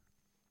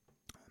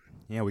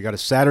Yeah, we got a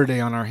Saturday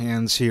on our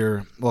hands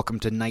here. Welcome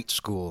to night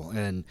school.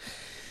 And,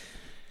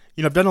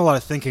 I've done a lot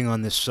of thinking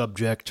on this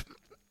subject,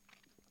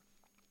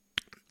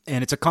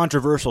 and it's a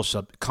controversial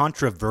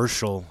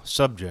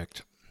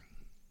subject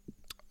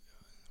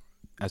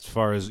as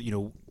far as,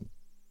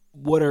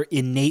 what are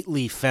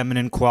innately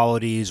feminine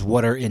qualities,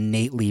 what are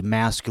innately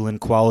masculine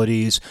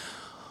qualities,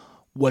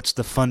 what's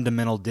the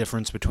fundamental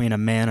difference between a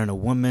man and a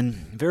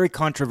woman. Very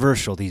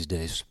controversial these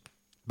days.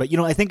 But,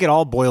 I think it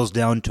all boils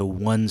down to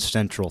one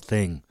central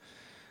thing.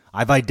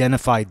 I've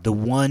identified the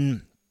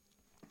one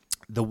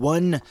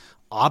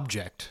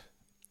object,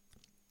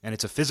 and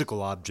it's a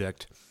physical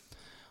object,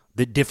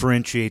 that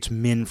differentiates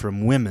men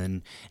from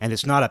women, and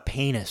it's not a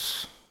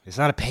penis. It's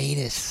not a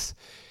penis.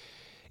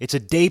 It's a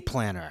day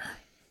planner.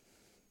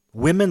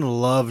 Women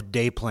love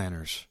day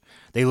planners.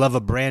 They love a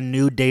brand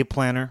new day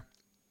planner.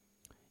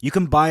 You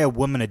can buy a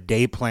woman a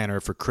day planner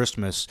for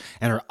Christmas,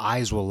 and her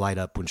eyes will light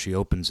up when she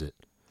opens it.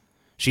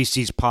 She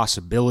sees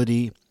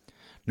possibility,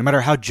 no matter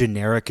how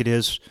generic it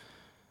is.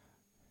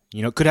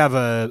 It could have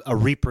a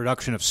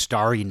reproduction of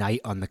Starry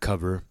Night on the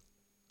cover.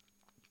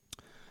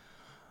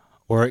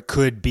 Or it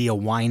could be a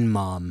Wine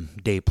Mom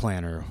day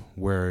planner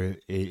where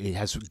it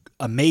has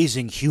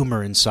amazing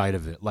humor inside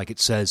of it. Like it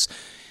says,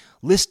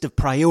 list of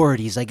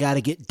priorities I got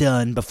to get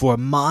done before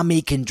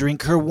Mommy can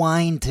drink her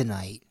wine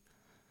tonight.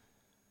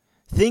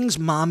 Things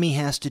Mommy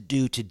has to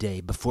do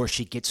today before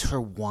she gets her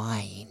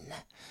wine.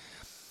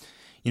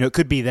 It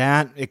could be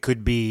that. It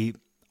could be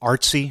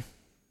artsy.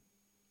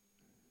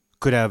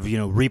 Could have,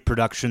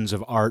 reproductions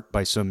of art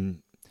by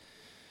some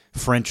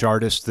French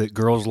artist that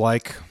girls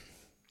like.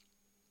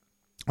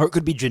 Or it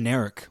could be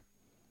generic.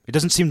 It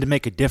doesn't seem to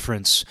make a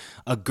difference.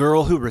 A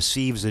girl who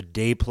receives a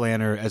day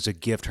planner as a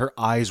gift, her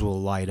eyes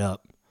will light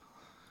up.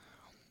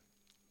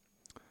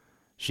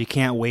 She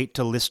can't wait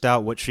to list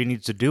out what she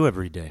needs to do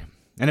every day.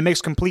 And it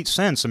makes complete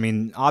sense.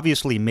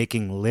 Obviously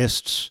making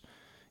lists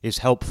is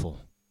helpful.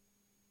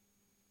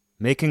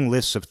 Making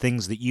lists of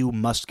things that you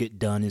must get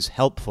done is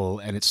helpful,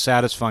 and it's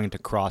satisfying to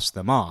cross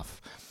them off.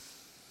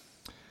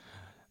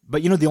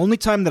 But, the only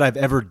time that I've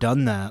ever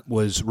done that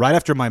was right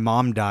after my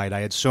mom died. I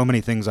had so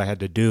many things I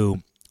had to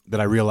do that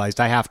I realized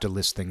I have to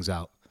list things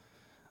out.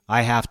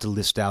 I have to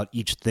list out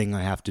each thing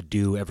I have to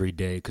do every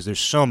day because there's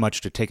so much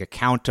to take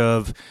account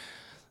of.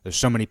 There's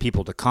so many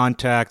people to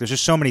contact. There's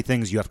just so many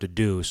things you have to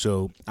do.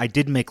 So I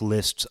did make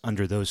lists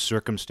under those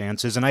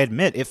circumstances, and I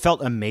admit it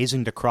felt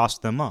amazing to cross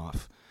them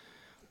off.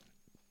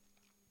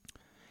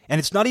 And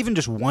it's not even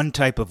just one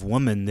type of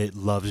woman that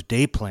loves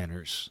day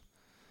planners.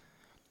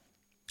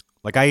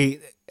 Like I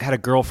had a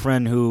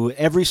girlfriend who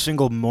every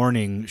single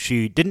morning,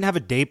 she didn't have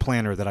a day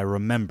planner that I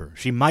remember.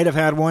 She might have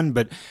had one,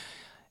 but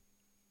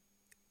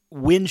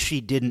when she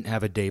didn't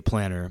have a day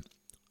planner,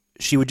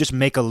 she would just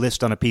make a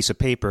list on a piece of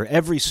paper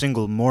every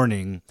single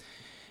morning.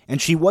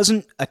 And she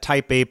wasn't a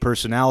type A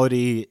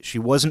personality. She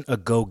wasn't a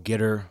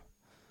go-getter.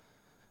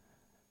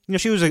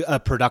 She was a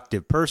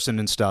productive person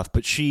and stuff,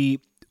 but she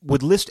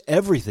would list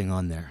everything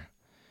on there.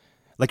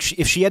 Like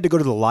if she had to go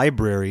to the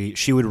library,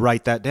 she would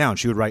write that down.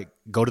 She would write,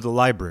 go to the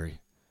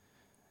library.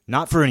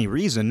 Not for any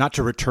reason, not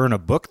to return a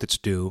book that's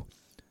due.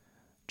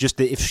 Just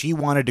that if she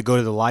wanted to go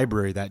to the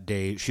library that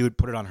day, she would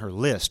put it on her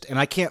list. And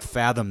I can't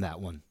fathom that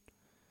one.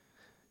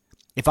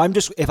 If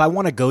I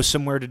want to go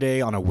somewhere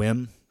today on a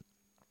whim,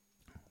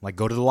 like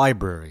go to the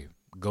library,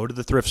 go to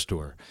the thrift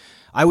store,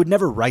 I would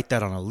never write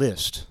that on a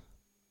list.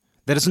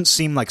 That doesn't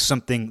seem like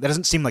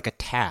a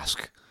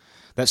task.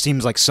 That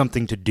seems like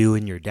something to do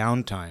in your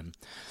downtime.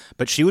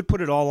 But she would put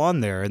it all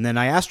on there, and then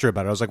I asked her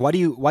about it. I was like, why do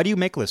you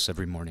make lists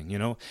every morning,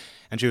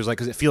 And she was like,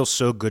 because it feels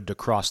so good to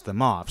cross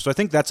them off. So I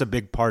think that's a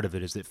big part of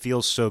it, is it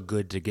feels so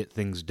good to get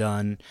things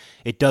done.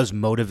 It does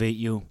motivate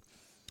you.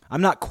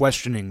 I'm not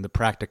questioning the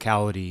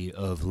practicality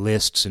of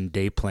lists and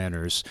day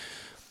planners,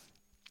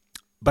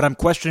 but I'm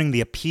questioning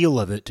the appeal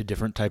of it to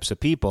different types of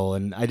people.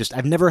 And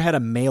I've never had a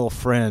male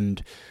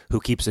friend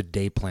who keeps a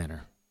day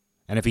planner.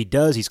 And if he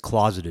does, he's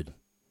closeted.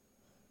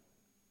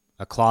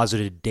 A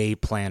closeted day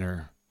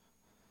planner.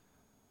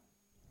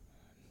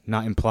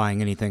 Not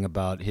implying anything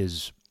about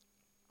his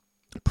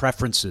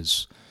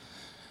preferences.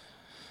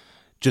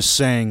 Just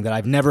saying that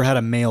I've never had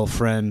a male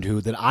friend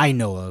that I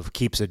know of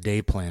keeps a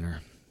day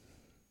planner.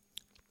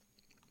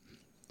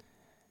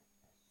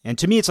 And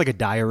to me, it's like a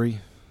diary.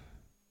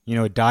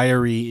 A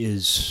diary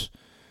is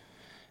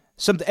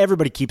something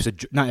everybody keeps.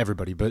 Not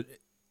everybody, but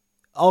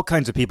all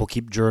kinds of people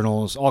keep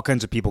journals. All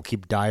kinds of people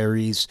keep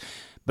diaries.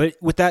 But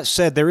with that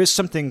said, there is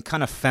something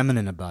kind of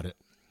feminine about it.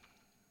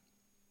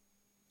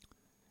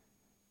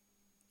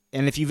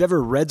 And if you've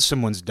ever read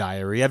someone's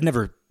diary, I've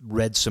never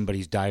read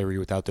somebody's diary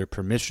without their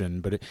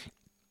permission, but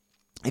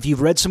if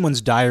you've read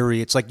someone's diary,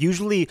 it's like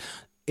usually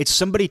it's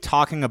somebody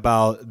talking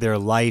about their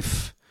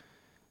life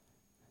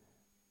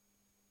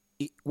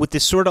with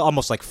this sort of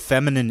almost like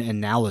feminine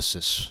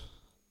analysis.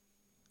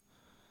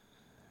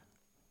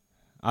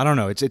 I don't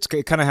know. It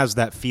kind of has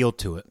that feel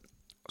to it.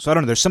 So I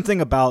don't know. There's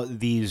something about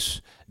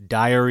these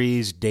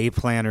diaries, day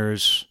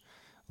planners,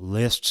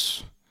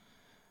 lists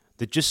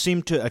that just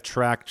seem to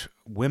attract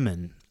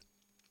women.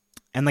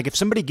 And like if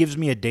somebody gives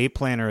me a day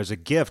planner as a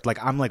gift,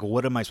 like I'm like,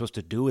 what am I supposed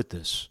to do with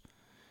this?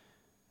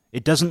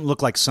 It doesn't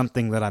look like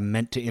something that I'm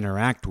meant to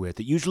interact with.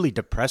 It usually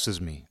depresses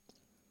me.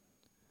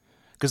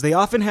 Because they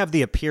often have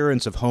the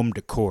appearance of home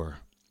decor.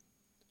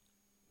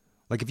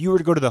 Like if you were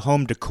to go to the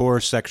home decor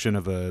section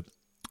of a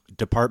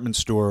department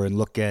store and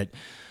look at,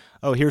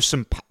 oh, here's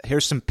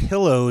some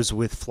pillows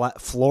with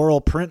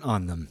floral print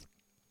on them.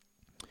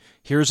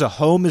 Here's a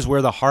home is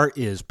where the heart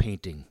is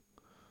painting.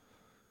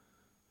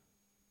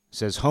 It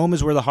says home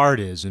is where the heart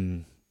is,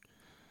 and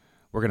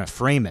we're going to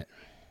frame it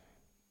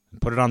and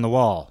put it on the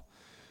wall.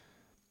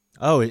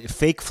 Oh,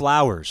 fake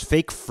flowers,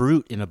 fake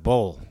fruit in a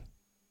bowl.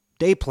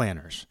 Day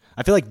planners.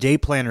 I feel like day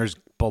planners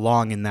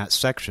belong in that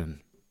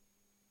section.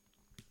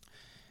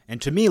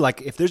 And to me,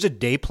 like, if there's a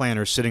day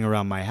planner sitting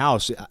around my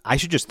house, I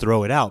should just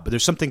throw it out. But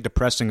there's something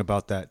depressing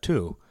about that,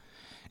 too.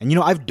 And,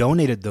 I've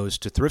donated those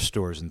to thrift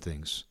stores and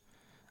things.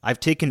 I've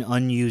taken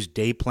unused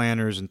day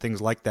planners and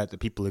things like that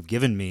people have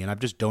given me, and I've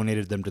just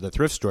donated them to the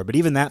thrift store. But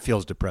even that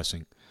feels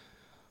depressing.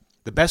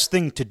 The best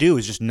thing to do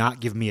is just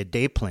not give me a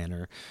day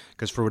planner,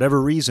 because for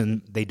whatever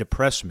reason, they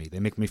depress me. They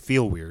make me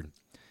feel weird.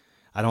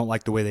 I don't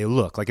like the way they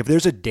look. Like, if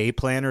there's a day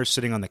planner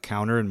sitting on the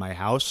counter in my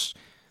house,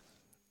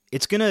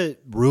 it's going to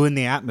ruin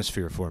the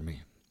atmosphere for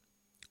me.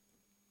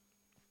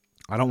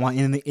 I don't want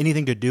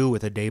anything to do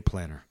with a day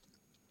planner.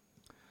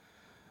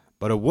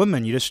 But a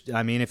woman,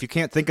 if you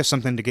can't think of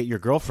something to get your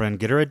girlfriend,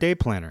 get her a day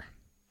planner.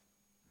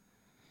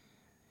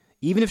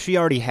 Even if she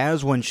already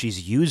has one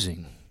she's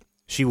using,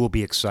 she will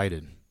be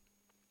excited.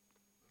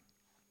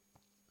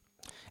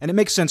 And it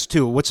makes sense,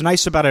 too. What's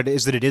nice about it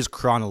is that it is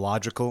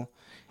chronological.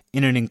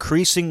 In an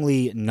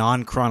increasingly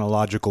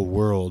non-chronological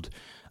world,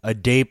 a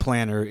day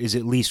planner is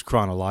at least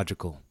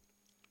chronological.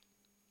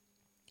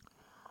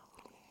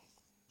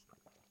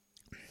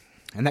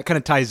 And that kind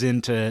of ties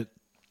into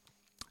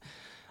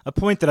a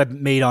point that I've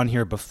made on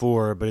here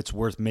before, but it's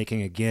worth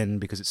making again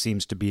because it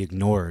seems to be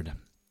ignored,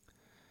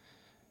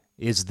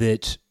 is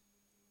that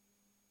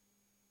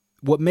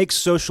what makes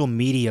social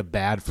media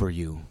bad for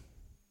you,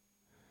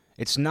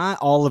 it's not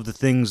all of the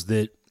things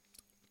that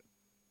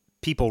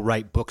people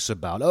write books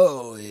about.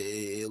 Oh,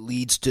 it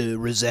leads to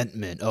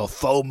resentment. Oh,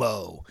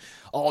 FOMO.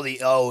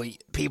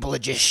 People are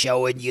just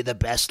showing you the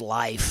best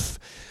life.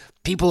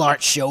 People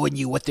aren't showing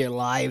you what their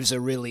lives are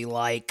really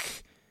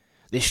like.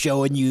 They're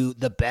showing you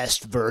the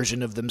best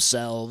version of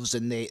themselves,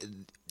 and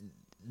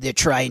they're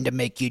trying to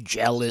make you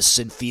jealous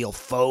and feel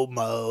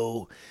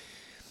FOMO.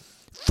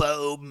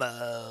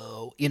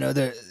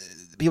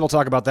 People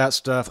talk about that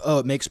stuff. Oh,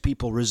 it makes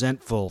people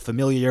resentful.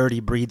 Familiarity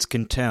breeds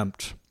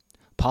contempt.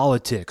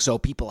 Politics. Oh,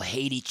 people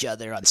hate each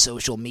other on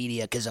social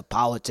media because of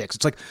politics.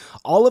 It's like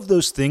all of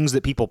those things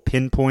that people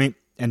pinpoint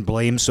and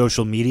blame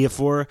social media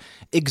for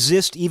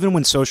exist even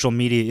when social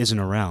media isn't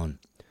around.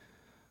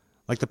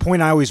 Like the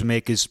point I always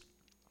make is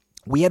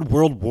we had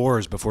world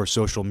wars before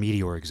social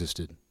media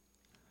existed.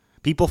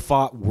 People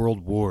fought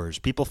world wars.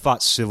 People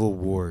fought civil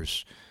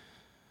wars.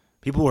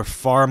 People were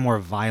far more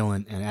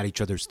violent and at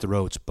each other's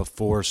throats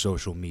before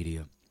social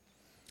media.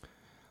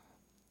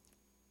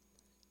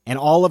 And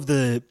all of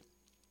the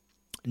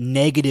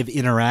negative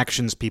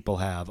interactions people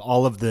have,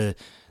 all of the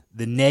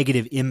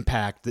negative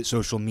impact that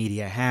social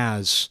media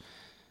has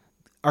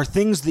are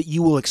things that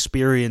you will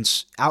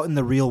experience out in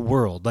the real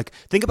world. Like,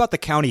 think about the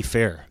county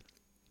fair.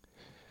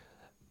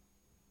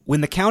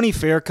 When the county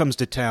fair comes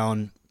to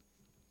town,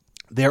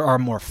 there are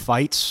more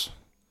fights.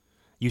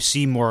 You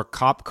see more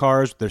cop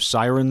cars with their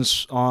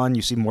sirens on.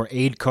 You see more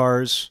aid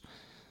cars.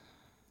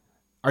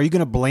 Are you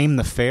going to blame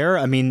the fair?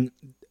 I mean,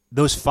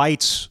 those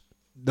fights,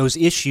 those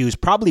issues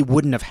probably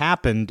wouldn't have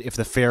happened if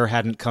the fair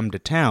hadn't come to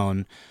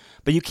town,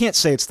 but you can't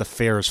say it's the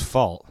fair's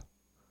fault.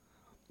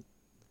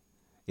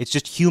 It's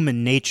just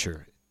human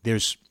nature.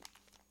 There's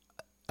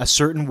a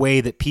certain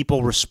way that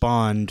people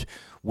respond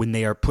when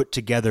they are put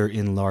together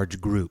in large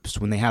groups,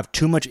 when they have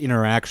too much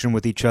interaction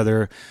with each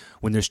other,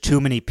 when there's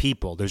too many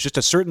people. There's just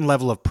a certain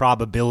level of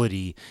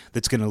probability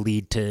that's going to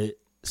lead to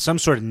some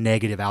sort of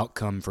negative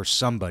outcome for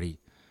somebody,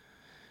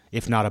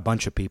 if not a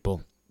bunch of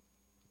people.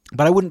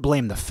 But I wouldn't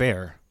blame the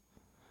fair.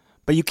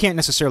 But you can't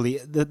necessarily...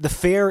 The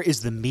fair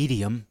is the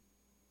medium,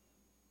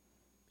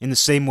 in the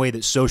same way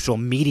that social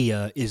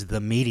media is the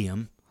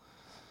medium.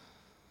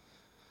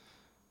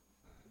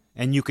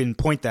 And you can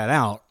point that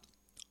out.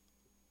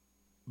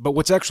 But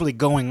what's actually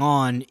going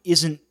on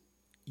isn't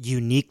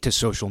unique to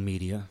social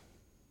media.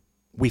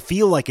 We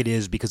feel like it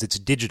is because it's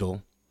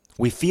digital.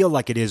 We feel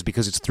like it is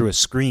because it's through a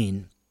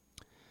screen.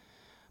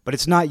 But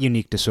it's not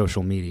unique to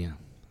social media.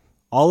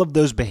 All of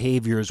those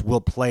behaviors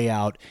will play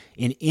out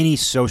in any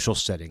social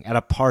setting, at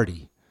a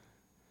party.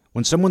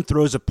 When someone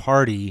throws a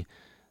party,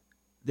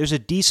 there's a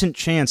decent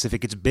chance, if it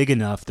gets big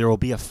enough, there will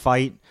be a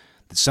fight,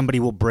 that somebody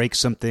will break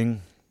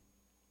something.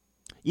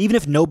 Even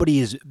if nobody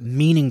is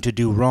meaning to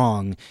do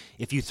wrong,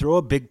 if you throw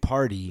a big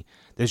party,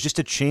 there's just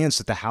a chance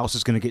that the house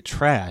is going to get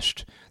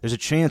trashed. There's a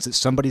chance that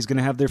somebody's going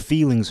to have their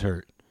feelings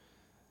hurt.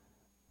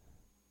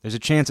 There's a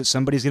chance that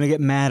somebody's going to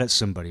get mad at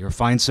somebody or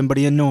find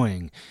somebody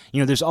annoying.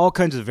 There's all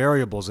kinds of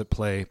variables at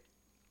play.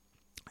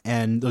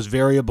 And those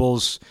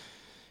variables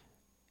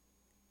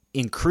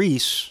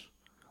increase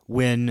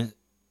when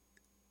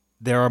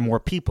there are more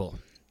people.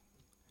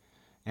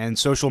 And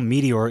Social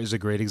Meteor is a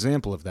great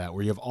example of that,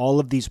 where you have all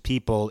of these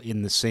people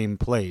in the same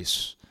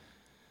place.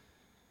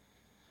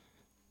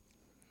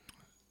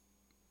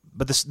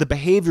 But the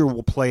behavior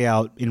will play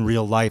out in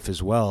real life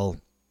as well.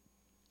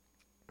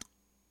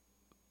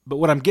 But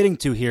what I'm getting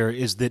to here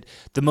is that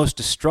the most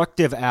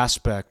destructive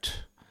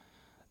aspect,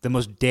 the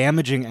most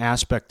damaging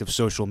aspect of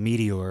Social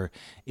Meteor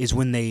is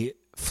when they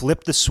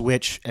flipped the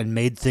switch and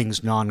made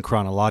things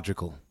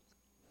non-chronological.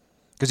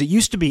 Because it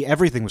used to be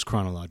everything was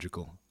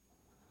chronological.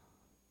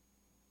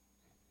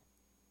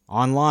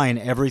 Online,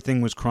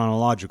 everything was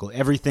chronological.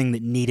 Everything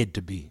that needed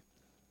to be.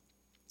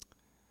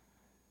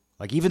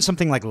 Like even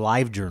something like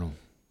LiveJournal.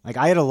 Like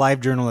I had a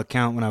LiveJournal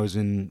account when I was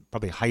in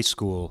probably high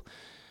school.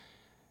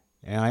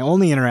 And I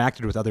only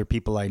interacted with other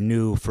people I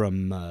knew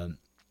from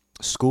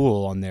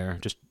school on there.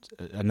 Just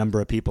a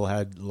number of people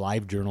had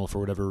LiveJournal for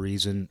whatever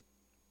reason.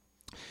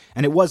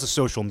 And it was a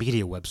social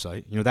media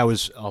website. You know, that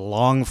was a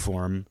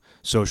long-form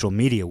social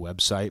media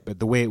website. But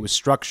the way it was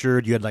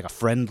structured, you had like a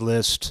friend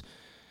list.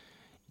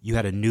 You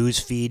had a news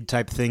feed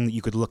type thing that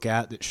you could look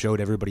at that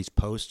showed everybody's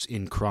posts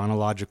in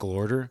chronological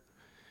order.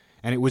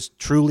 And it was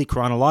truly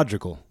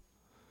chronological.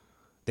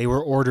 They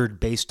were ordered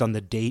based on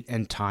the date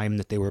and time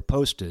that they were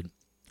posted.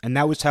 And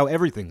that was how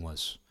everything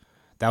was.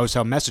 That was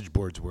how message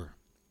boards were.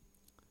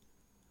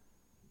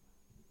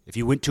 If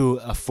you went to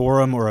a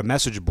forum or a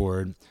message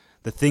board,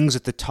 the things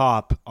at the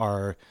top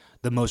are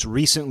the most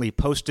recently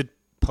posted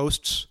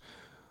posts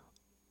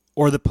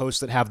or the posts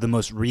that have the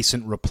most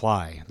recent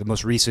reply, the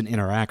most recent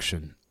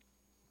interaction.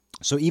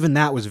 So even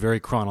that was very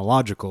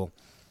chronological.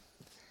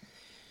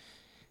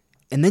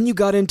 And then you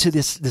got into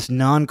this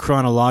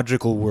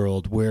non-chronological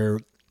world where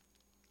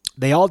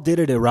they all did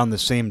it around the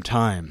same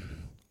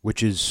time,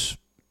 which is,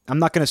 I'm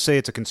not going to say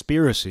it's a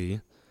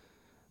conspiracy,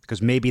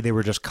 because maybe they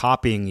were just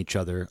copying each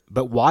other.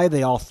 But why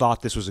they all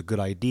thought this was a good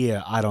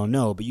idea, I don't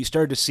know. But you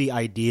started to see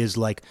ideas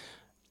like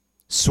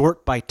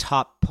sort by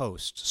top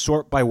posts,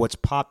 sort by what's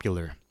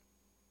popular.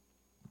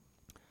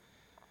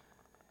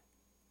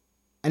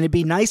 And it'd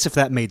be nice if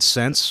that made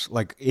sense.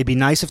 Like, it'd be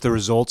nice if the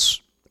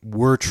results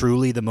were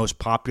truly the most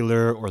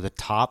popular or the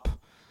top.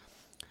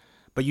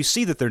 But you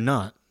see that they're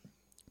not.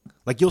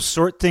 Like, you'll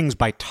sort things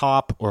by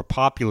top or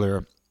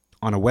popular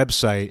on a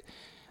website,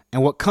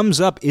 and what comes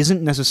up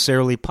isn't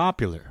necessarily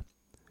popular.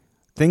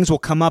 Things will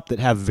come up that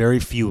have very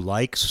few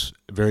likes,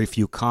 very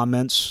few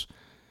comments.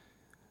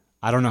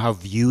 I don't know how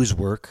views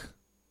work.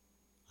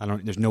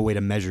 There's no way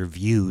to measure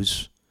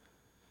views.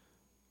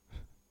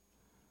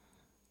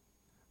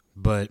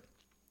 But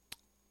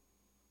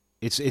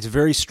it's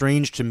very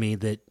strange to me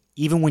that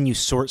even when you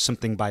sort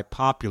something by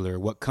popular,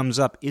 what comes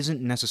up isn't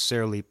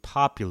necessarily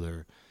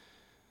popular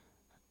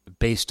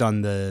based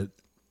on the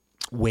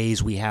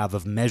ways we have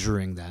of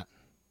measuring that.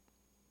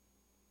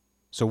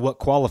 So what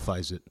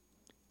qualifies it?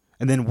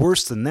 And then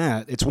worse than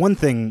that, it's one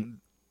thing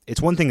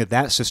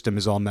that system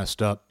is all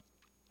messed up.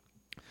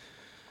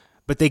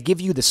 But they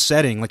give you the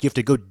setting, like you have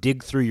to go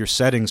dig through your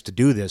settings to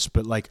do this,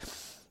 but like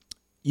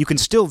you can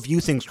still view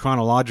things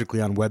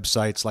chronologically on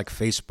websites like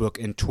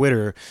Facebook and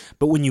Twitter,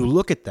 but when you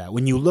look at that,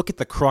 when you look at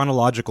the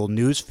chronological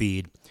news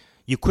feed,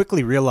 you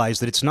quickly realize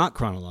that it's not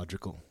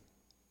chronological.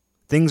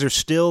 Things are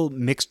still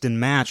mixed and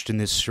matched in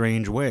this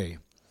strange way.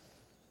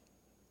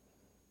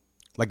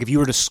 Like if you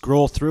were to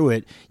scroll through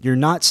it, you're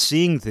not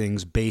seeing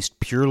things based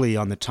purely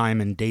on the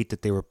time and date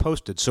that they were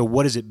posted. So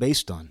what is it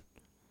based on?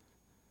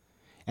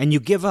 And you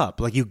give up.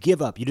 Like you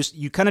give up.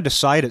 You kind of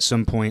decide at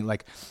some point,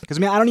 like, because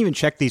I don't even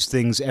check these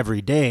things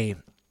every day.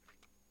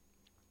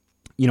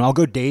 You know, I'll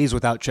go days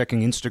without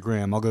checking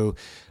Instagram. I'll go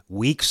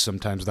weeks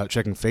sometimes without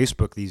checking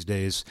Facebook these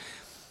days.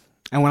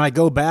 And when I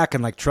go back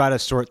and like try to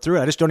sort through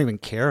it, I just don't even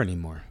care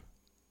anymore.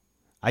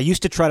 I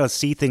used to try to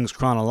see things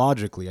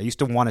chronologically. I used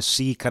to want to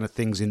see kind of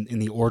things in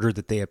the order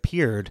that they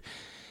appeared.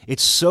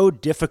 It's so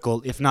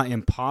difficult, if not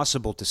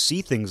impossible, to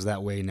see things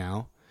that way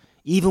now,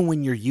 even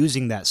when you're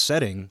using that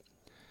setting,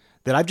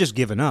 that I've just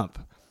given up.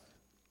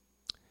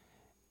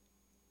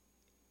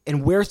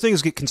 And where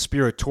things get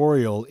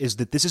conspiratorial is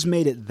that this has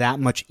made it that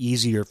much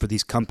easier for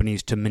these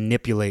companies to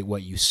manipulate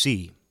what you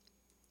see.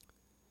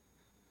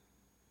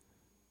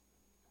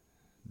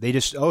 They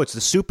just, it's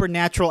the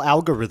supernatural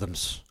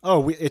algorithms.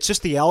 It's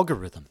just the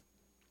algorithm.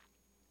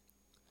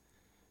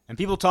 And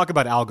people talk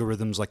about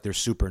algorithms like they're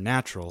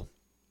supernatural.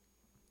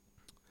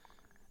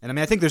 And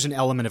I think there's an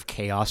element of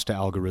chaos to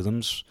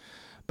algorithms.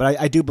 But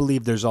I do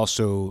believe there's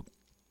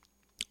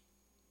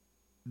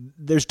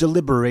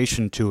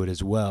deliberation to it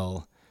as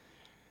well.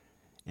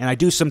 And I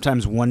do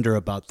sometimes wonder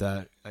about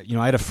that. You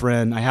know, I have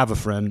a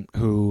friend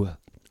who,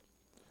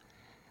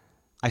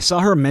 I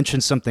saw her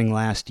mention something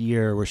last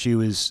year where she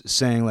was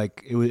saying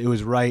like it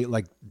was right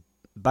like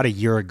about a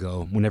year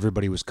ago when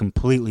everybody was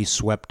completely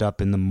swept up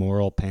in the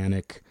moral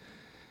panic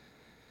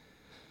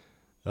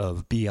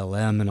of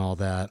BLM and all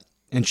that.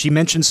 And she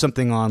mentioned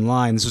something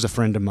online. This was a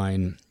friend of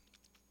mine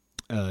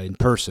in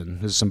person.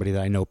 This is somebody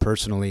that I know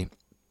personally.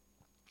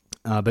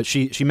 But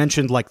she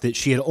mentioned like that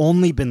she had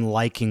only been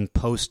liking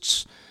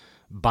posts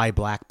by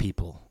black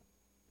people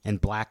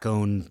and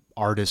black-owned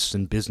artists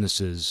and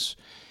businesses.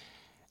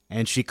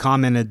 And she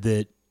commented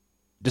that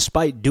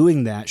despite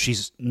doing that,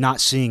 she's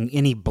not seeing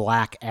any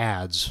black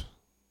ads.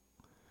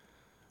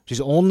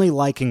 She's only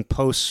liking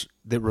posts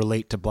that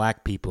relate to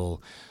black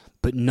people,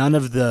 but none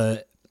of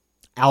the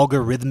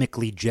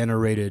algorithmically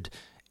generated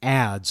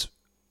ads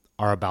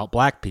are about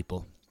black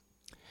people.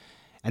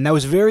 And that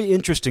was very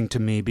interesting to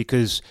me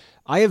because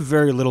I have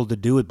very little to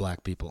do with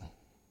black people.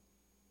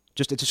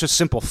 It's just a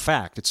simple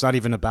fact. It's not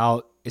even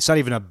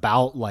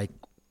about like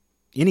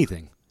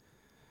anything.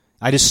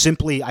 I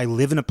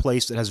live in a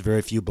place that has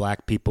very few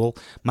black people.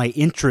 My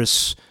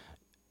interests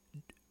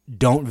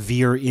don't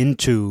veer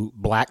into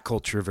black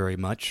culture very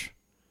much.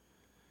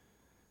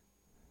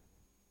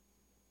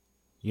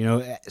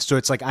 So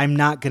it's like I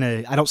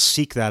don't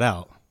seek that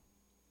out.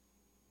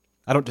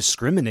 I don't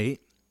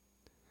discriminate,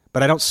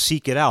 but I don't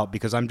seek it out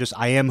because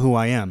I am who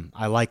I am.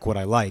 I like what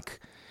I like.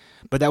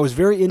 But that was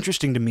very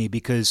interesting to me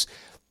because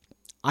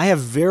I have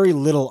very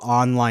little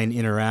online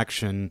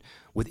interaction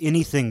with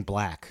anything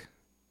black.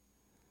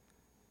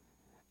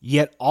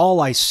 Yet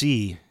all I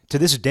see to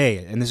this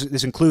day, and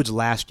this includes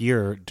last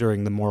year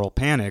during the moral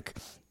panic,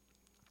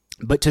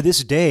 but to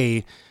this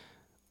day,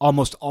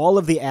 almost all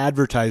of the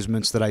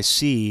advertisements that I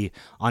see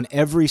on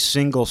every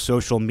single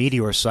social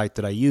media or site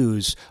that I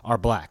use are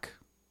black.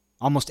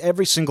 Almost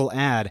every single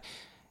ad,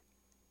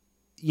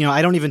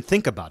 I don't even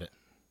think about it.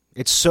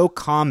 It's so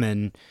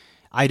common.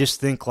 I just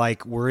think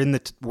like we're in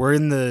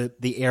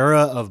the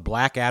era of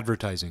black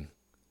advertising.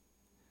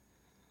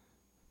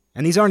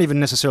 And these aren't even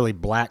necessarily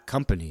black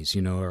companies,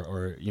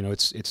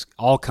 it's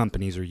all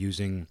companies are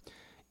using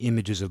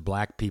images of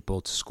black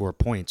people to score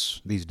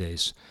points these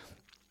days.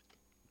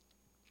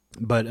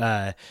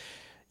 But,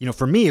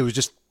 for me, it was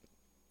just,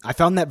 I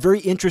found that very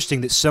interesting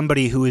that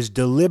somebody who is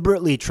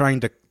deliberately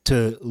trying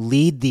to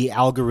lead the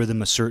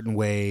algorithm a certain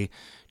way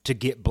to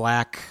get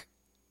black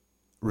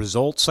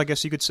results, I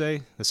guess you could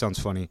say. That sounds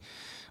funny.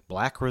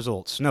 Black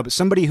results. No, but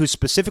somebody who's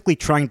specifically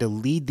trying to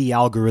lead the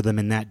algorithm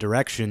in that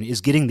direction is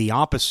getting the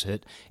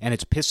opposite, and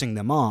it's pissing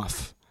them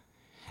off.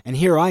 And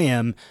here I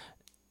am,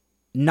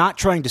 not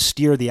trying to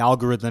steer the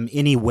algorithm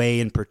any way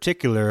in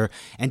particular,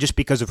 and just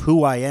because of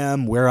who I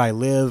am, where I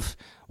live,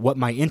 what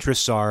my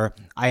interests are,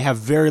 I have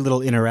very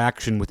little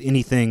interaction with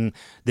anything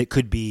that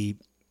could be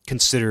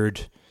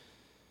considered,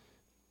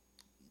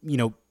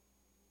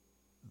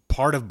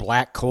 part of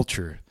black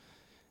culture.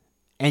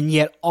 And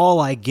yet all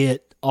I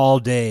get all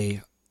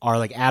day are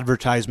like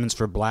advertisements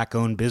for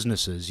black-owned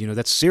businesses.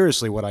 That's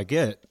seriously what I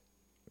get.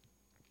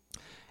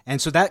 And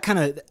so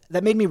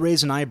that made me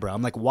raise an eyebrow.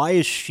 I'm like, why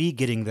is she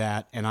getting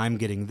that and I'm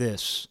getting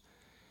this?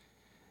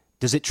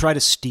 Does it try to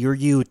steer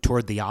you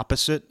toward the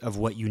opposite of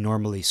what you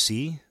normally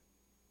see?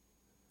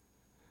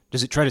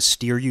 Does it try to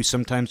steer you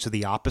sometimes to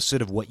the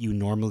opposite of what you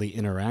normally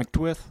interact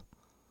with?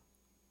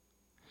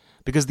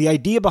 Because the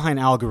idea behind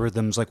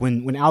algorithms, like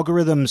when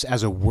algorithms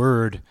as a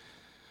word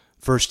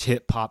first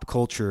hit pop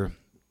culture,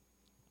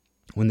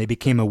 when they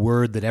became a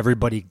word that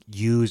everybody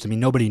used,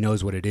 nobody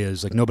knows what it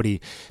is.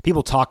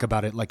 People talk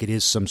about it like it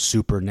is some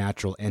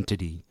supernatural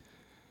entity,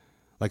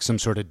 like some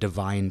sort of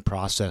divine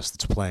process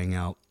that's playing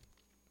out,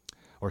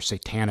 or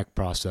satanic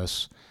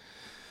process.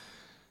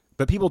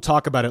 But people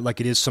talk about it like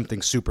it is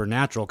something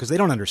supernatural because they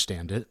don't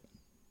understand it.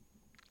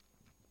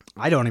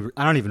 I don't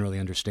even really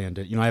understand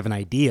it. I have an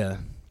idea.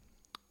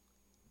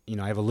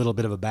 I have a little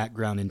bit of a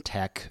background in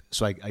tech,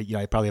 so I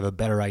probably have a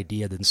better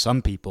idea than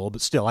some people, but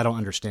still I don't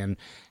understand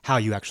how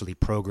you actually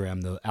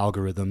program the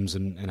algorithms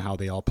and how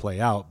they all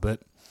play out.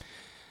 But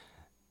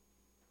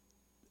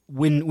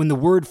when the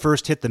word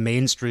first hit the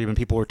mainstream and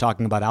people were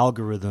talking about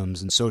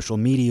algorithms and social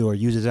media or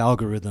uses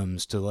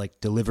algorithms to like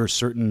deliver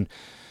certain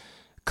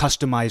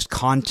customized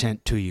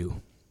content to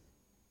you,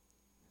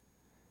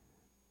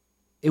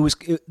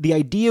 the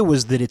idea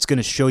was that it's going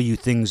to show you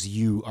things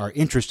you are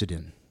interested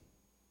in.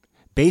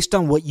 Based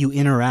on what you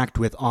interact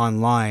with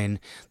online,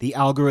 the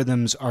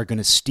algorithms are going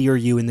to steer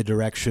you in the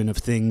direction of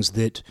things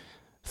that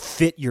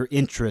fit your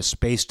interests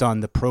based on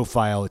the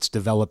profile it's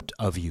developed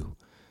of you.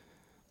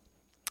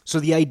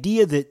 So the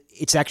idea that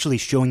it's actually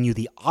showing you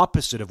the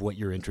opposite of what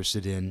you're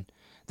interested in,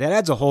 that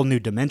adds a whole new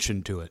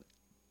dimension to it.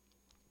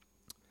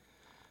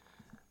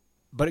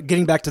 But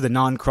getting back to the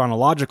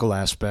non-chronological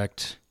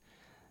aspect,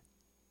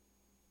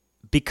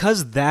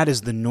 because that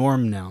is the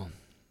norm now,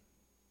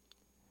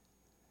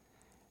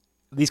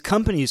 these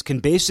companies can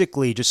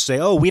basically just say,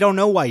 oh, we don't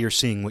know why you're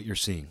seeing what you're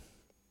seeing.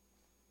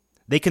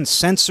 They can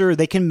censor,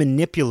 they can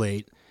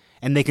manipulate,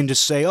 and they can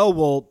just say, oh,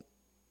 well,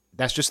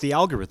 that's just the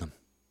algorithm.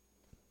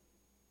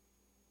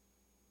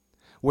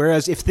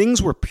 Whereas if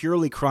things were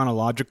purely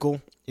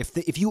chronological,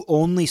 if you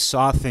only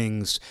saw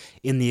things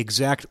in the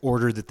exact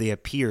order that they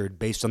appeared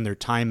based on their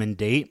time and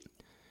date,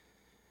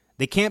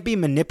 they can't be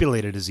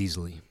manipulated as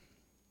easily.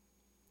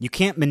 You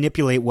can't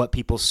manipulate what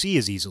people see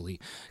as easily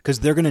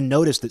because they're going to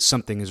notice that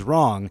something is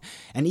wrong.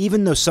 And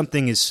even though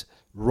something is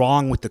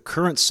wrong with the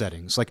current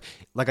settings, like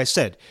I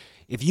said,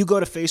 if you go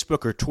to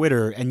Facebook or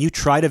Twitter and you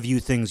try to view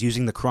things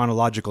using the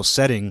chronological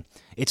setting,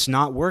 it's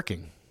not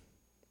working.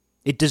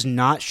 It does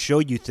not show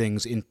you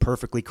things in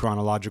perfectly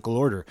chronological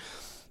order.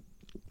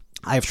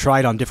 I've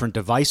tried on different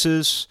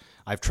devices.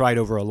 I've tried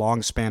over a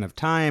long span of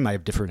time. I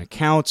have different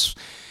accounts,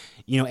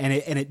 and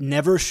it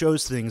never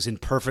shows things in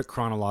perfect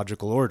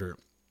chronological order.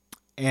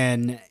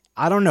 And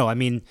I don't know. I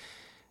mean,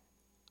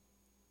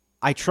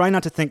 I try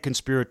not to think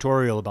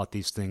conspiratorial about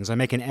these things. I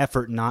make an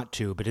effort not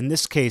to, but in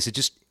this case,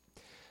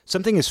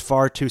 something is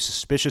far too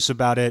suspicious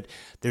about it.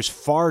 There's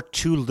far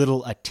too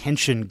little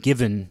attention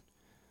given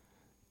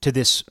to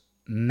this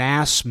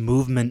mass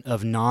movement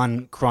of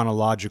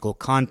non-chronological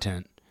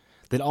content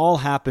that all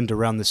happened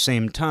around the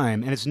same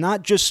time. And it's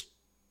not just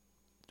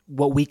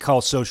what we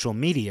call social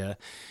media.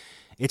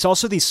 It's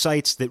also these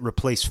sites that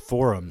replace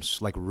forums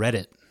like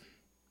Reddit,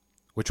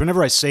 which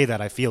whenever I say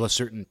that, I feel a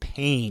certain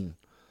pain.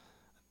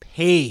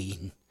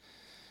 I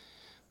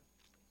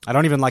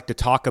don't even like to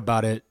talk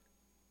about it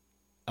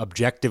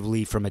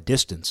objectively from a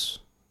distance.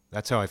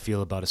 That's how I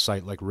feel about a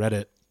site like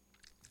Reddit.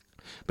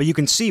 But you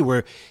can see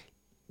where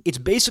it's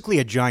basically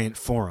a giant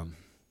forum.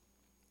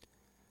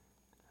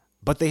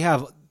 But they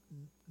have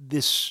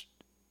this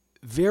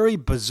very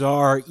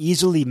bizarre,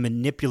 easily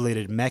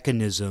manipulated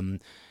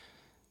mechanism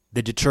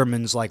that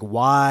determines like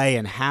why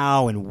and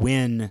how and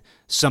when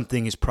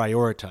something is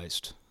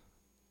prioritized.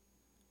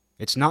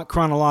 It's not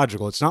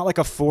chronological. It's not like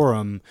a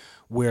forum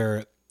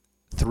where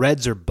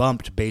threads are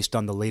bumped based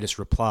on the latest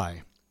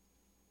reply.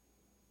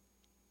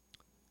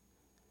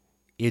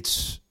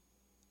 It's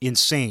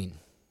insane.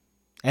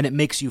 And it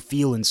makes you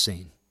feel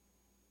insane.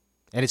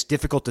 And it's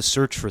difficult to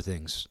search for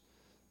things.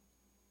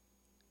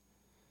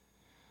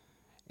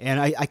 And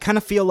I kind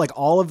of feel like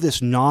all of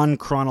this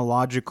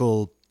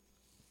non-chronological,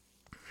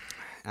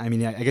 I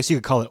mean, I guess you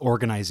could call it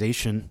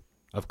organization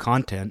of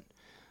content.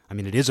 I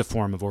mean, it is a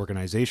form of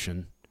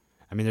organization.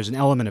 I mean, there's an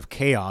element of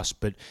chaos,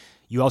 but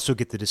you also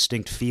get the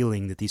distinct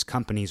feeling that these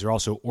companies are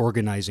also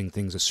organizing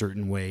things a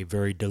certain way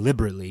very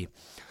deliberately.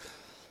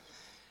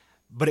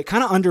 But it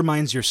kind of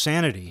undermines your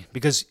sanity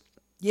because,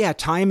 yeah,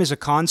 time is a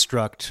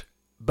construct,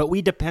 but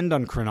we depend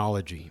on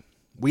chronology.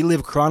 We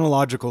live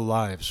chronological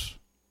lives.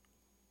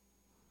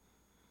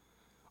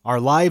 Our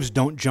lives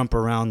don't jump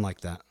around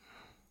like that.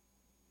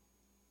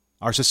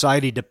 Our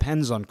society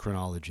depends on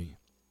chronology.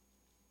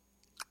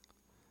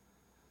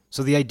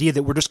 So the idea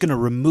that we're just going to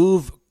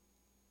remove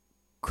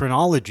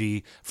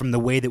chronology from the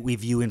way that we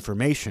view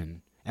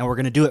information, and we're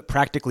going to do it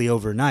practically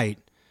overnight,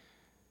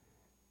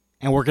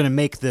 and we're going to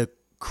make the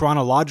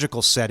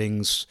chronological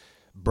settings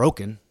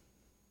broken,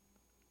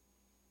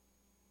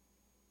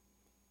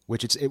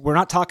 we're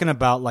not talking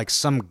about like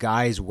some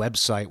guy's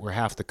website where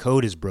half the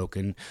code is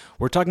broken.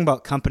 We're talking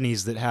about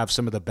companies that have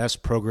some of the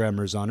best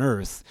programmers on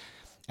earth,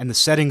 and the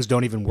settings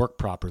don't even work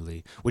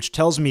properly, which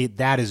tells me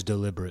that is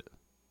deliberate.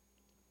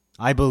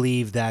 I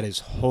believe that is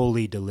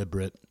wholly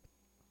deliberate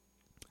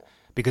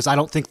because I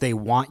don't think they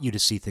want you to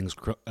see things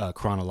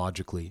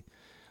chronologically,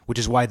 which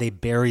is why they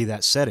bury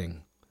that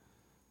setting,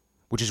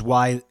 which is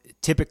why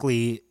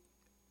typically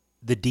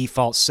the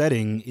default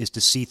setting is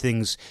to see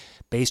things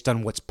based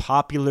on what's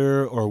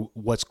popular or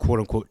what's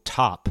quote-unquote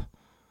top.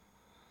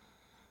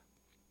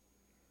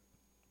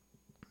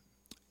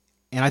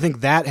 And I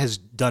think that has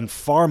done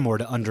far more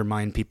to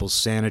undermine people's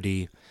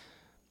sanity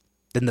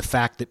than the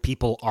fact that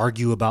people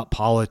argue about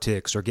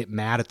politics or get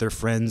mad at their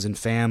friends and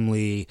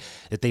family,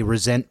 that they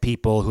resent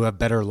people who have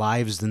better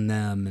lives than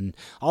them, and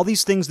all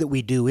these things that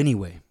we do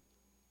anyway.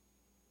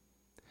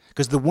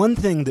 Because the one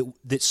thing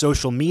that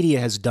social media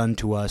has done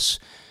to us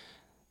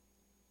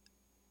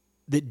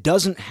that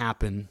doesn't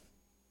happen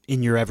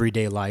in your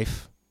everyday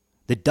life,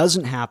 that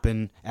doesn't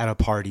happen at a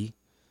party,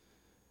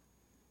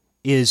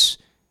 is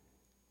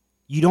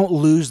you don't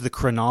lose the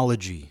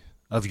chronology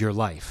of your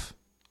life.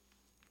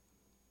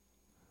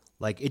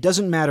 Like, it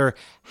doesn't matter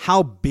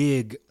how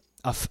big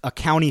a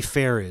county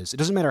fair is. It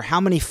doesn't matter how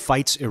many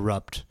fights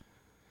erupt.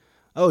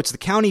 Oh, it's the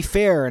county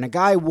fair, and a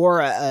guy wore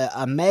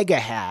a MAGA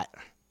hat,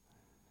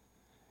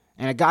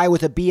 and a guy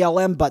with a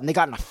BLM button. They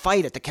got in a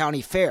fight at the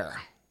county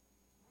fair.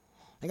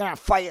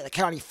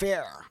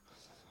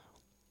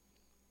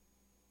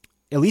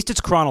 At least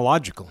it's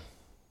chronological.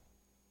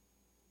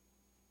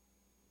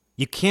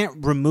 You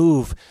can't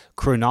remove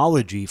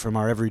chronology from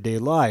our everyday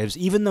lives,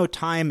 even though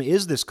time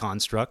is this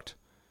construct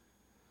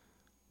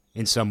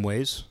in some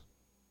ways.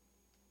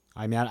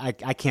 I mean,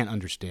 I can't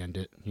understand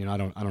it. I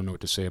don't know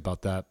what to say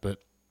about that, but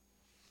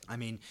I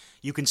mean,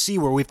 you can see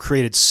where we've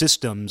created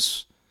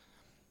systems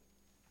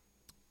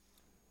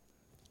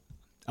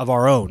of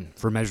our own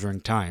for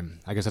measuring time.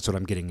 I guess that's what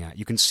I'm getting at.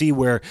 You can see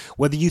where,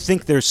 whether you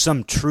think there's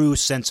some true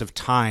sense of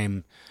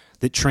time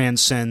that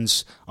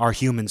transcends our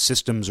human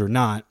systems or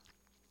not,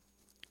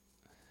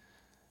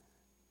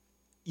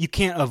 you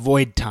can't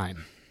avoid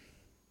time.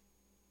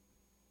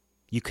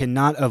 You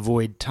cannot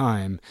avoid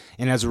time,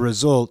 and as a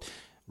result,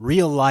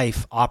 real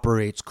life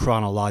operates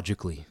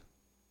chronologically.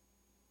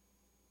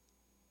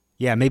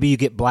 Yeah, maybe you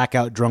get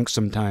blackout drunk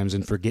sometimes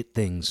and forget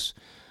things,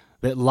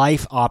 but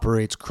life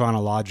operates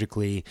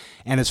chronologically,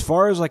 and as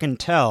far as I can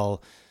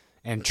tell,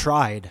 and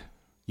tried,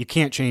 you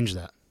can't change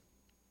that.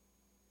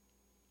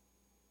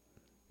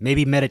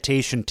 Maybe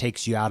meditation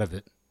takes you out of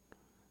it,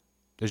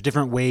 There's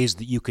different ways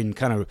that you can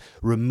kind of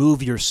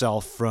remove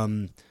yourself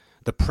from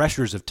the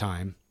pressures of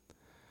time.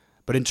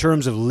 But in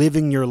terms of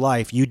living your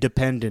life, you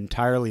depend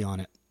entirely on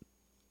it.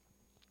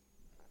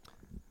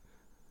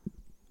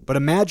 But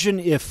imagine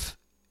if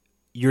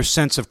your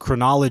sense of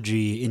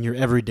chronology in your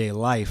everyday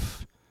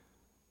life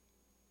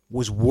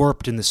was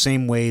warped in the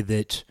same way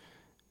that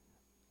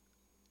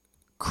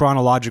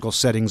chronological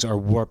settings are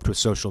warped with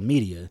social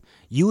media.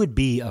 You would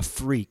be a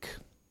freak.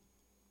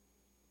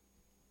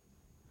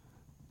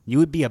 You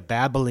would be a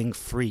babbling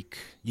freak.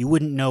 You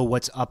wouldn't know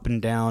what's up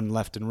and down,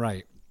 left and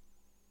right.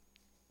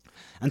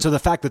 And so the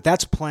fact that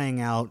that's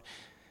playing out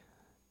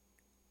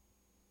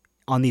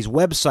on these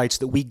websites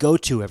that we go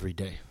to every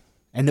day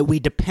and that we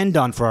depend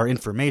on for our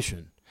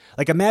information.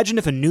 Like, imagine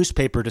if a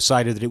newspaper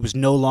decided that it was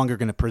no longer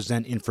going to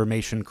present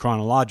information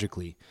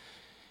chronologically.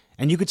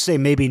 And you could say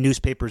maybe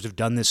newspapers have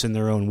done this in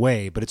their own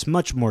way, but it's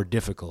much more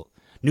difficult.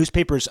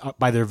 Newspapers,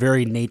 by their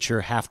very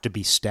nature, have to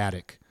be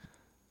static.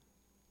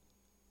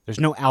 There's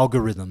no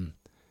algorithm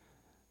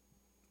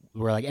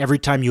where, like, every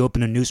time you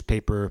open a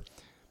newspaper,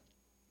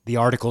 the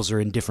articles are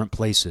in different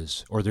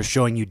places, or they're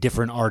showing you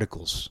different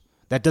articles.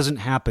 That doesn't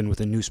happen with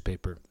a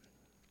newspaper.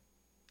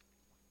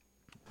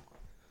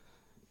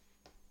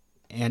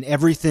 And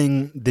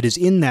everything that is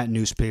in that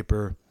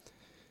newspaper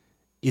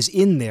is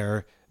in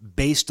there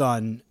based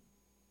on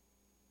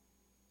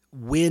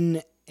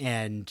when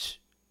and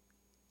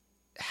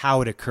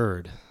how it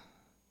occurred.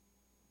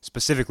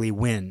 Specifically,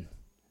 when.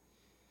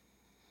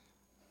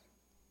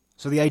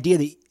 So the idea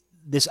that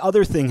this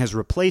other thing has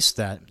replaced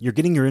that, you're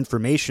getting your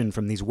information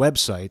from these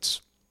websites,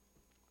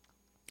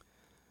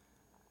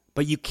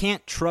 but you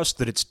can't trust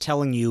that it's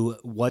telling you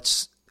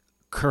what's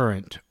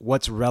current,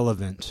 what's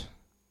relevant.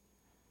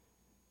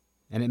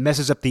 And it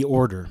messes up the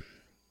order.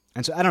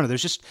 And so, I don't know,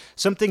 there's just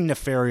something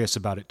nefarious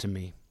about it to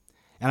me.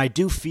 And I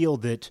do feel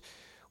that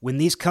when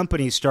these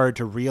companies started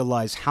to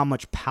realize how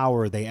much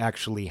power they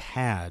actually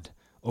had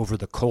over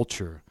the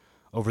culture,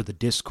 over the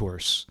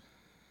discourse,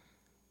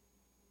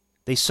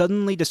 they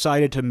suddenly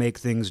decided to make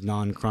things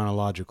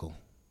non-chronological.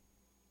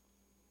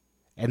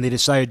 And they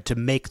decided to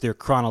make their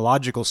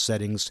chronological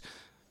settings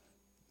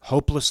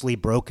hopelessly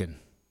broken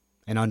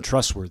and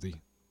untrustworthy.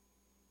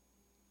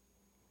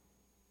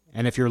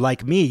 And if you're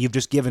like me, you've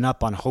just given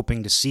up on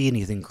hoping to see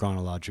anything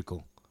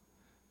chronological.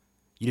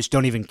 You just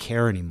don't even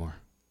care anymore.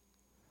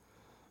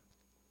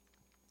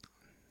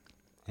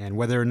 And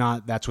whether or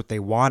not that's what they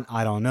want,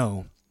 I don't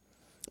know.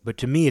 But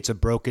to me, it's a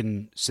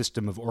broken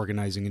system of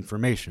organizing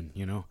information,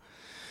 you know?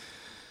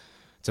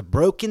 It's a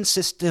broken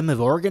system of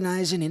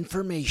organizing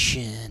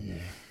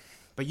information.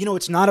 But you know,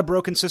 it's not a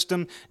broken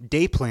system.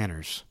 Day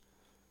planners.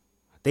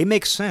 They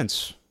make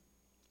sense.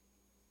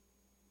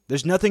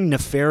 There's nothing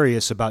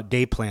nefarious about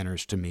day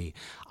planners to me.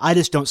 I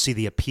just don't see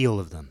the appeal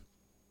of them.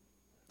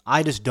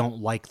 I just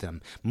don't like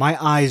them.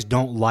 My eyes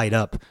don't light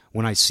up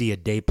when I see a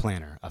day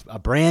planner. A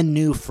brand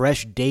new,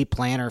 fresh day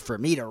planner for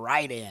me to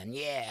write in.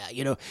 Yeah,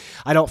 you know,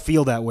 I don't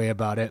feel that way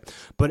about it.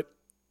 But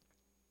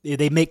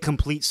they make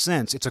complete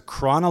sense. It's a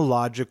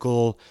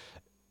chronological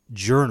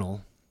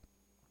journal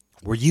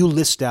where you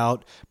list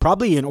out,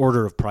 probably in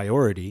order of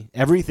priority,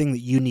 everything that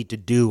you need to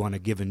do on a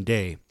given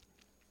day.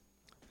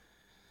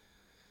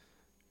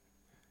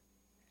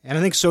 And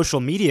I think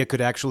social media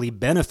could actually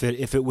benefit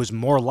if it was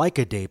more like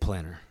a day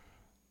planner,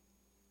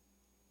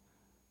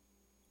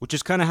 which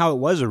is kind of how it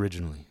was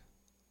originally.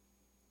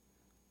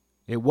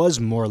 It was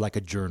more like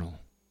a journal.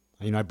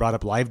 You know, I brought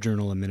up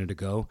LiveJournal a minute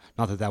ago.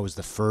 Not that that was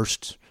the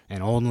first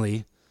and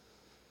only.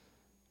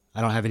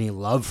 I don't have any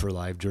love for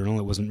LiveJournal.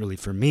 It wasn't really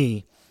for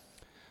me.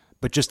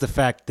 But just the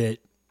fact that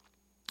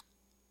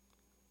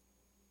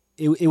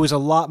it was a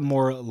lot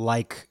more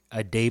like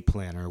a day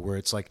planner, where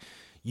it's like,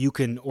 you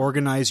can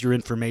organize your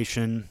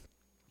information.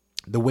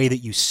 The way that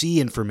you see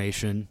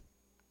information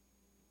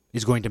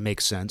is going to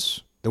make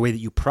sense. The way that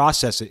you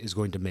process it is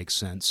going to make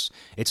sense.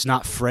 It's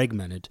not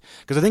fragmented.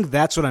 Because I think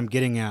that's what I'm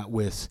getting at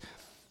with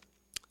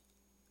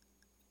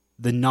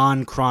the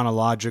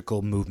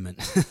non-chronological movement.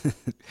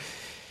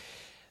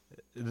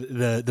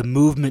 The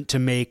movement to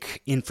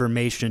make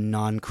information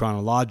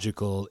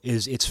non-chronological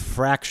is it's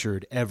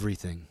fractured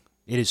everything.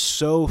 It is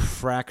so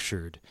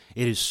fractured.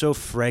 It is so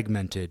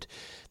fragmented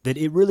that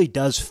it really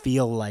does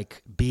feel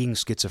like being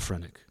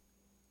schizophrenic.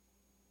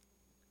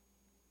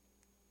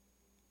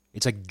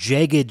 It's like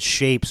jagged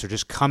shapes are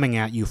just coming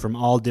at you from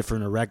all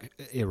different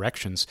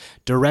directions.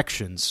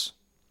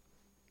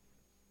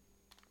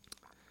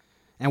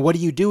 And what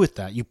do you do with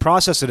that? You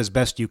process it as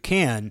best you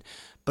can,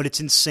 but it's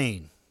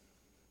insane.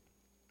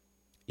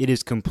 It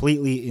is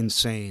completely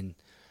insane.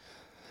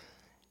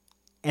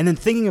 And then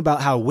thinking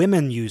about how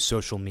women use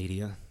social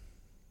media,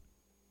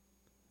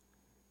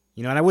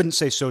 you know, and I wouldn't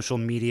say social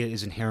media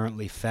is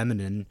inherently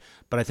feminine,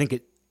 but I think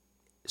it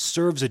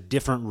serves a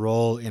different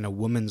role in a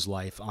woman's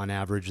life on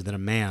average than a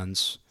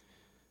man's.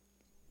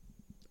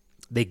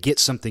 They get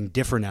something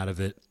different out of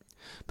it.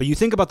 But you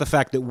think about the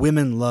fact that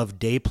women love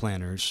day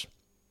planners.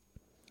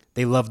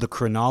 They love the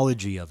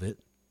chronology of it.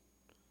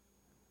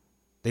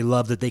 They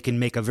love that they can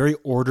make a very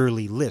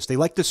orderly list. They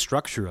like the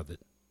structure of it.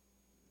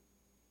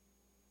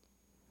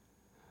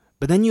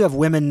 But then you have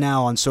women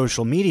now on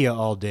social media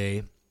all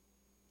day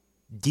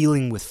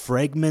dealing with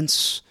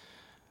fragments,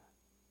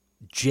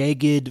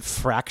 jagged,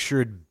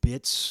 fractured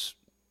bits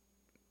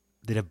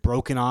that have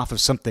broken off of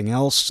something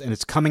else, and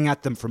it's coming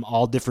at them from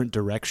all different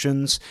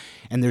directions,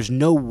 and there's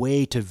no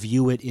way to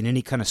view it in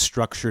any kind of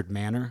structured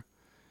manner.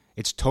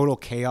 It's total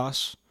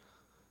chaos.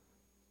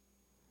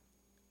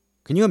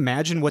 Can you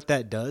imagine what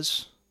that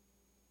does?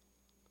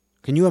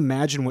 Can you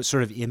imagine what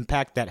sort of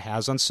impact that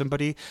has on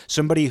somebody?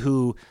 Somebody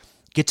who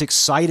gets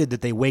excited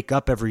that they wake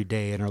up every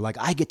day and are like,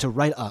 I get to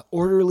write an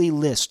orderly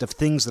list of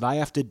things that I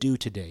have to do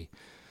today.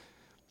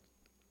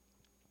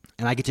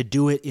 And I get to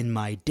do it in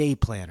my day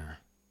planner.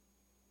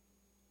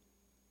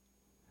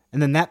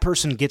 And then that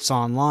person gets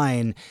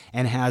online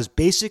and has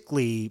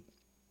basically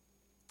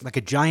like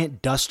a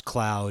giant dust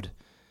cloud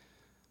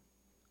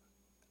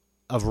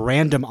of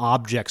random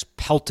objects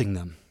pelting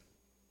them.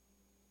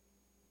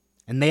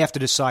 And they have to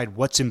decide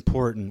what's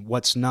important,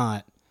 what's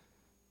not,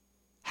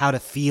 how to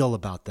feel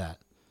about that,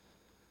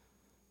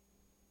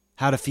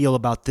 how to feel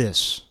about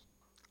this.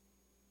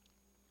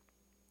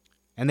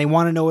 And they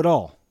want to know it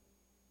all.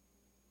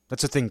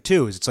 That's the thing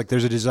too, is it's like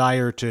there's a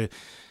desire to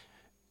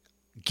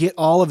get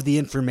all of the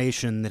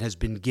information that has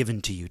been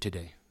given to you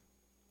today.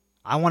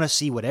 I want to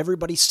see what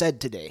everybody said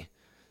today.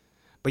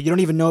 But you don't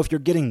even know if you're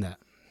getting that.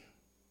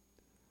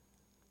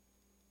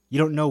 You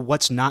don't know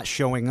what's not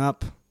showing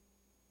up.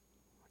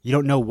 You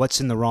don't know what's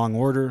in the wrong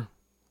order.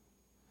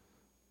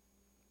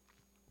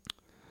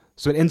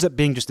 So it ends up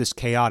being just this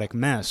chaotic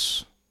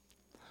mess.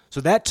 So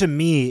that to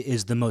me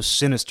is the most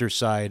sinister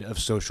side of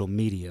social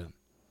media.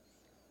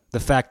 The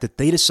fact that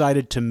they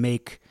decided to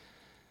make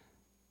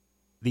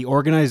the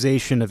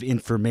organization of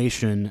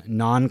information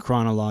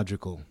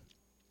non-chronological.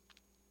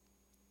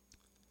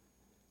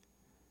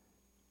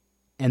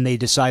 And they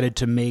decided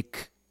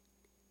the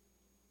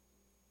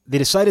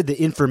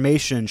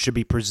information should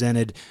be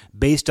presented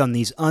based on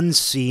these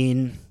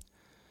unseen,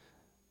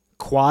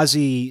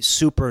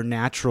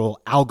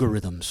 quasi-supernatural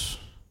algorithms.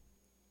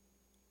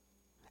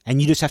 And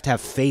you just have to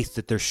have faith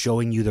that they're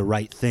showing you the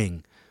right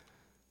thing.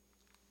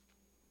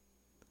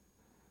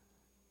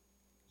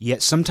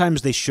 Yet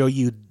sometimes they show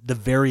you the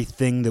very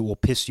thing that will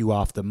piss you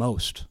off the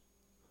most.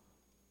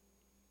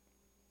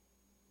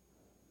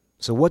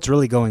 So what's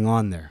really going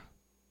on there?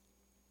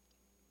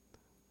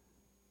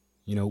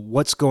 You know,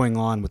 what's going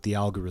on with the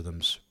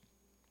algorithms?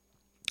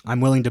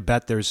 I'm willing to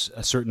bet there's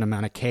a certain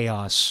amount of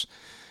chaos.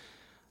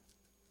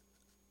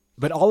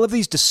 But all of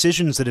these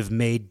decisions that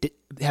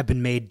have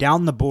been made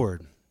down the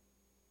board.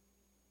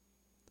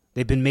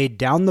 They've been made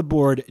down the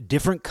board,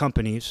 different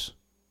companies,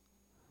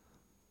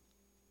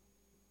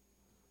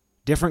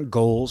 different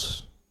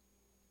goals.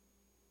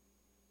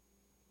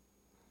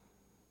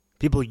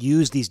 People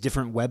use these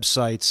different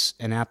websites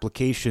and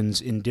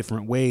applications in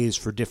different ways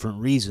for different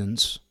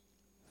reasons.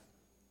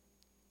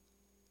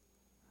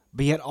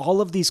 But yet all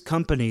of these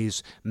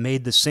companies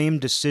made the same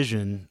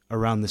decision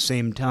around the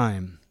same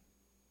time.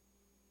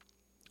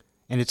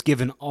 And it's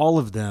given all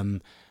of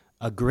them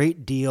a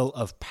great deal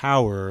of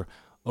power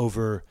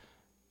over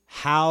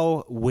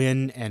how,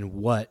 when, and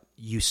what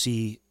you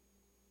see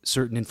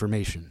certain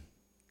information.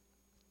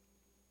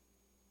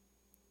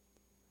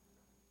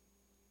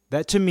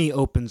 That to me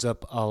opens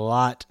up a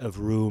lot of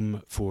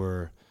room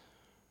for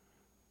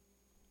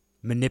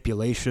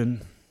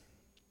manipulation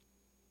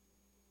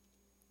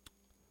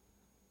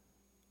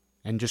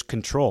and just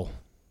control.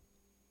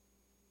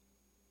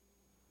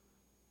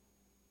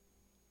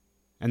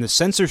 And the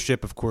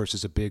censorship, of course,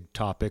 is a big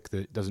topic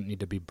that doesn't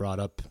need to be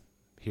brought up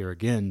here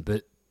again,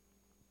 but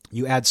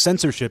you add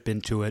censorship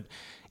into it,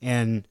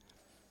 and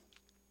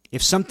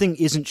if something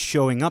isn't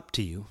showing up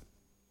to you,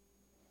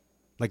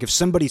 like if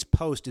somebody's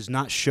post is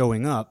not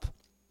showing up,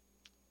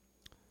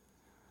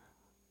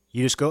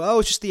 you just go, oh,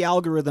 it's just the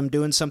algorithm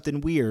doing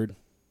something weird.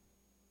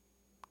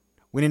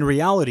 When in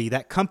reality,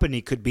 that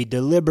company could be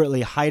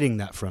deliberately hiding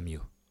that from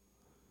you.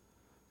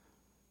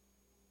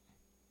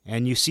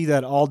 And you see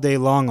that all day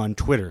long on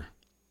Twitter,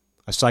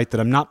 a site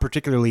that I'm not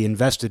particularly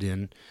invested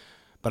in,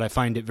 but I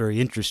find it very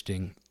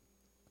interesting,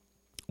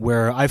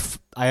 where I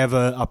have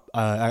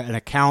an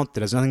account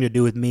that has nothing to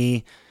do with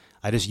me.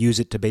 I just use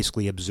it to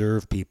basically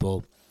observe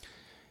people.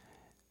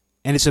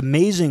 And it's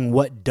amazing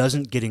what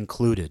doesn't get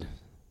included.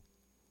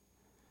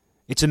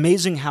 It's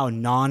amazing how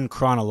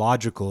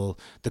non-chronological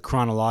the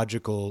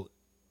chronological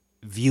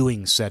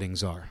viewing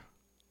settings are.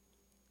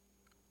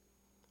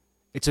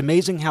 It's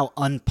amazing how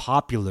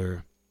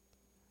unpopular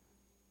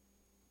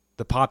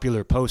the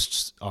popular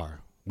posts are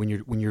when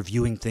you're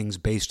viewing things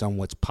based on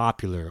what's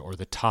popular or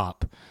the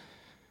top.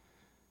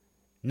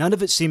 None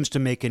of it seems to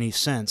make any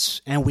sense,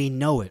 and we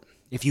know it.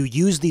 If you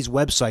use these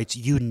websites,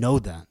 you know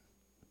that.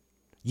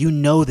 You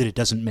know that it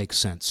doesn't make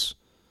sense.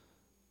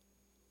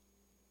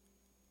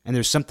 And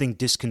there's something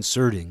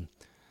disconcerting.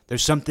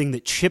 There's something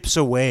that chips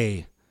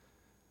away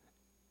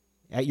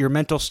at your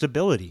mental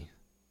stability.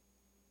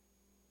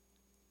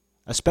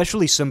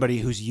 Especially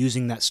somebody who's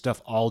using that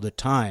stuff all the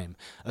time.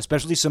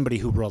 Especially somebody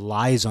who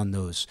relies on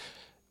those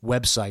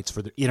websites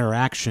for the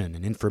interaction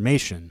and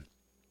information.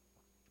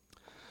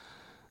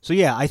 So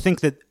yeah, I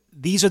think that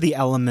these are the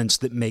elements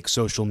that make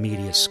social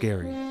media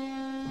scary.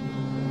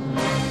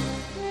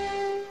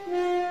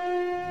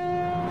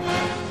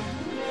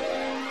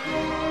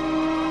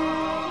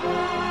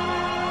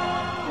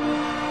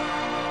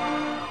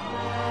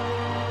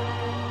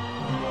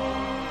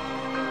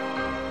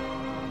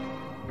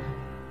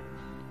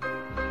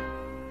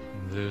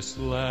 This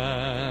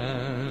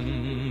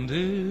land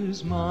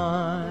is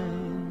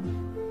mine.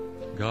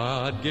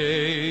 God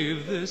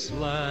gave this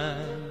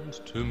land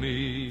to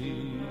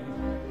me.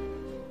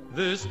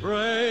 This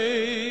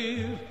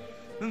brave,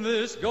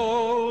 this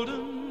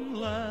golden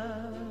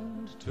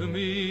land to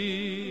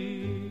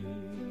me.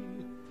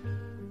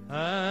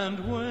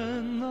 And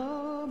when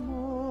the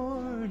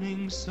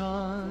morning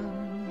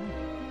sun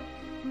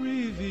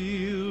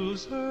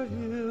reveals her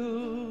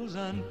hills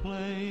and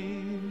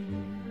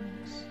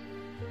plains,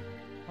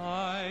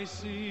 I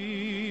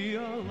see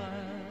a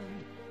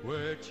land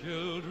where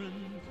children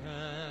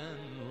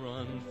can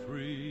run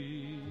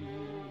free.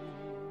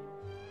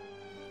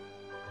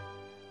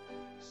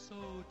 So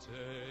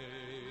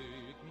take